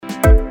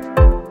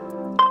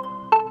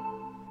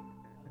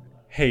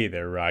Hey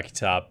there, Rocky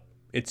Top.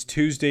 It's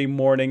Tuesday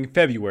morning,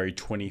 February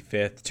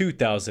 25th,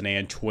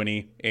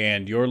 2020,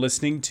 and you're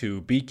listening to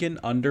Beacon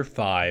Under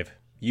 5,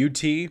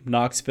 UT,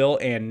 Knoxville,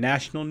 and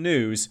national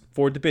news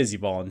for the Busy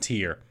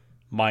Volunteer.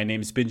 My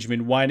name's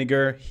Benjamin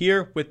Weiniger,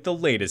 here with the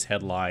latest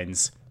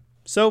headlines.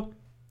 So,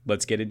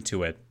 let's get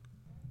into it.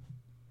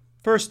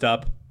 First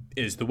up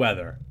is the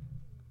weather.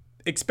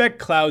 Expect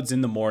clouds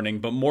in the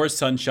morning, but more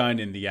sunshine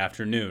in the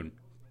afternoon.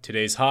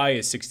 Today's high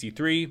is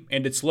 63,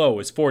 and its low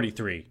is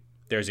 43.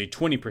 There's a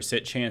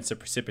 20% chance of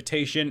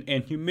precipitation,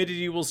 and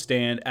humidity will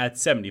stand at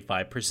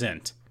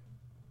 75%.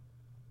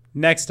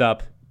 Next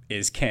up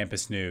is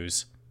campus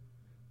news.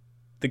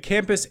 The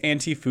Campus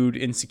Anti-Food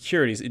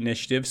Insecurities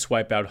Initiative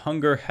Swipe Out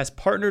Hunger has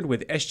partnered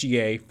with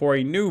SGA for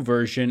a new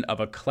version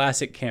of a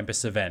classic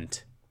campus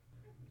event.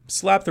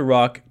 Slap the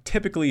Rock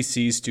typically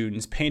sees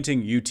students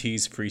painting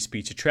UT's free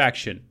speech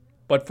attraction.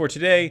 But for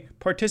today,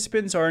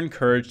 participants are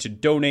encouraged to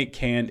donate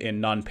canned and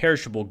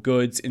non-perishable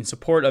goods in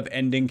support of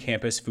ending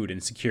campus food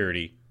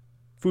insecurity.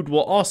 Food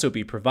will also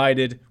be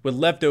provided, with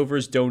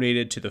leftovers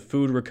donated to the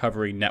Food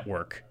Recovery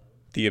Network.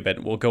 The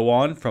event will go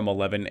on from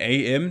 11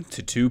 a.m.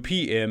 to 2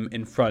 p.m.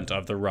 in front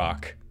of the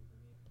Rock.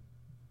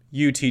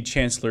 UT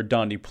Chancellor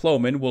Dondi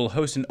Plomin will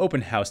host an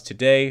open house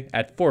today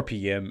at 4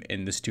 p.m.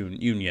 in the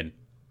Student Union.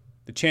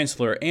 The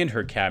Chancellor and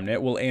her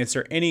cabinet will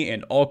answer any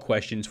and all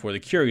questions for the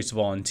curious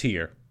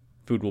volunteer.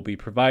 Food will be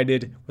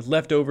provided, with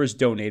leftovers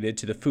donated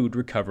to the Food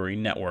Recovery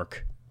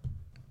Network.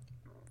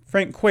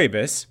 Frank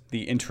Cuevas,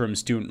 the interim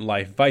Student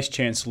Life Vice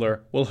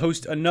Chancellor, will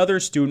host another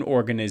student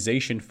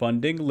organization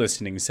funding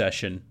listening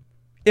session.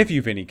 If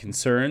you've any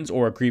concerns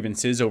or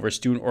grievances over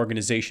student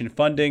organization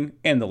funding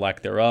and the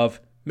lack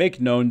thereof,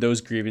 make known those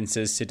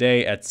grievances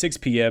today at 6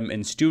 p.m.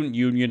 in Student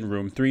Union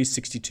Room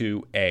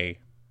 362A.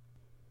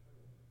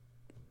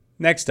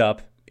 Next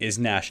up is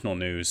national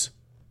news.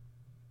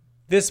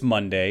 This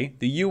Monday,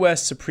 the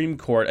U.S. Supreme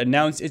Court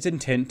announced its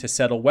intent to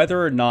settle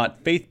whether or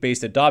not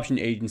faith-based adoption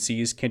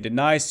agencies can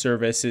deny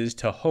services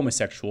to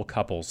homosexual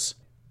couples.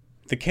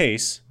 The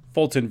case,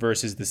 Fulton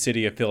versus the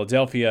City of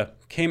Philadelphia,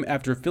 came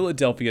after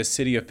Philadelphia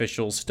city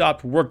officials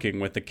stopped working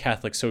with the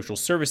Catholic Social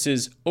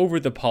Services over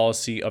the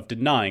policy of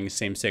denying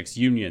same-sex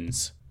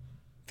unions.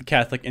 The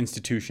Catholic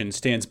institution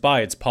stands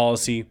by its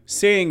policy,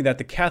 saying that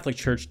the Catholic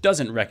Church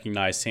doesn't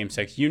recognize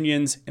same-sex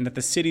unions and that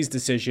the city's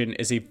decision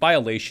is a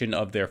violation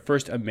of their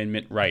First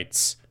Amendment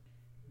rights.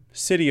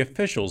 City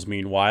officials,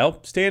 meanwhile,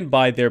 stand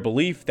by their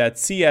belief that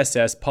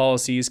CSS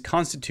policies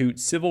constitute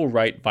civil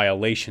right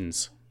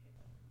violations.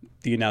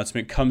 The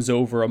announcement comes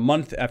over a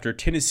month after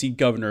Tennessee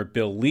Governor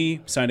Bill Lee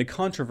signed a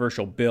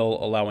controversial bill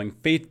allowing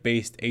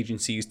faith-based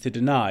agencies to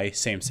deny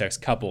same-sex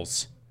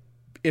couples.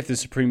 If the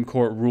Supreme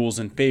Court rules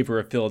in favor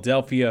of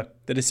Philadelphia,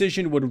 the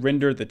decision would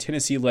render the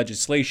Tennessee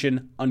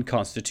legislation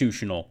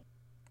unconstitutional.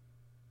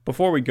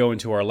 Before we go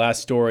into our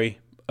last story,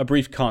 a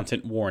brief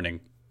content warning.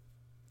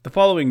 The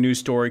following news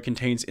story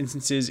contains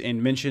instances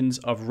and mentions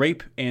of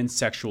rape and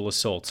sexual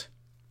assault.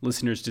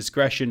 Listeners'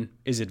 discretion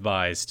is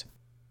advised.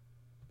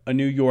 A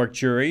New York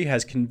jury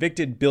has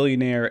convicted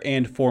billionaire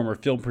and former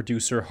film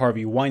producer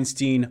Harvey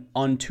Weinstein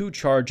on 2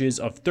 charges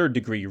of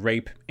third-degree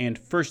rape and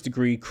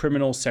first-degree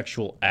criminal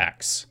sexual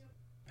acts.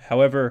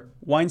 However,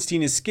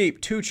 Weinstein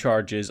escaped 2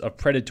 charges of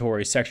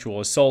predatory sexual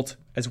assault,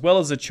 as well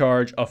as a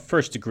charge of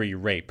first-degree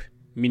rape,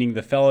 meaning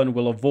the felon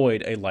will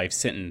avoid a life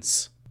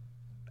sentence.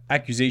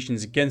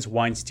 Accusations against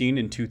Weinstein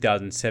in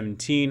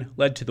 2017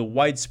 led to the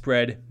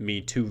widespread Me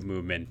Too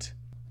movement.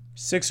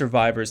 6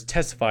 survivors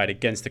testified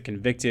against the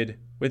convicted,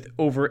 with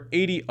over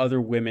 80 other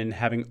women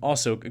having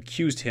also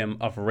accused him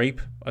of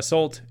rape,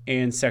 assault,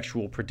 and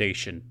sexual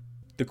predation.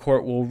 The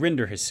court will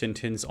render his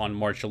sentence on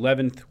March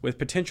 11th, with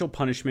potential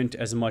punishment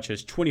as much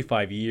as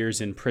 25 years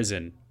in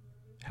prison.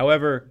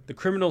 However, the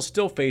criminal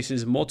still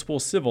faces multiple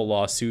civil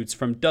lawsuits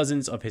from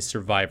dozens of his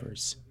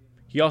survivors.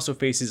 He also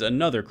faces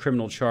another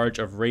criminal charge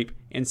of rape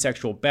and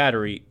sexual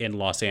battery in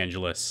Los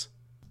Angeles.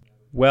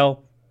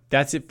 Well,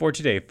 that's it for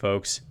today,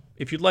 folks.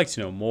 If you'd like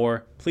to know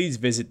more, please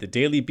visit the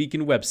Daily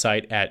Beacon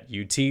website at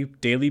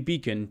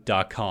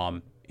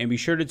utdailybeacon.com, and be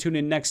sure to tune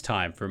in next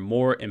time for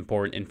more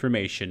important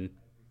information.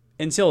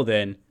 Until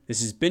then,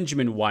 this is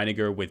Benjamin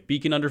Weiniger with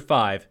Beacon Under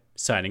 5,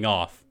 signing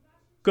off.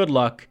 Good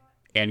luck,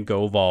 and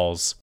go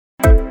Vols.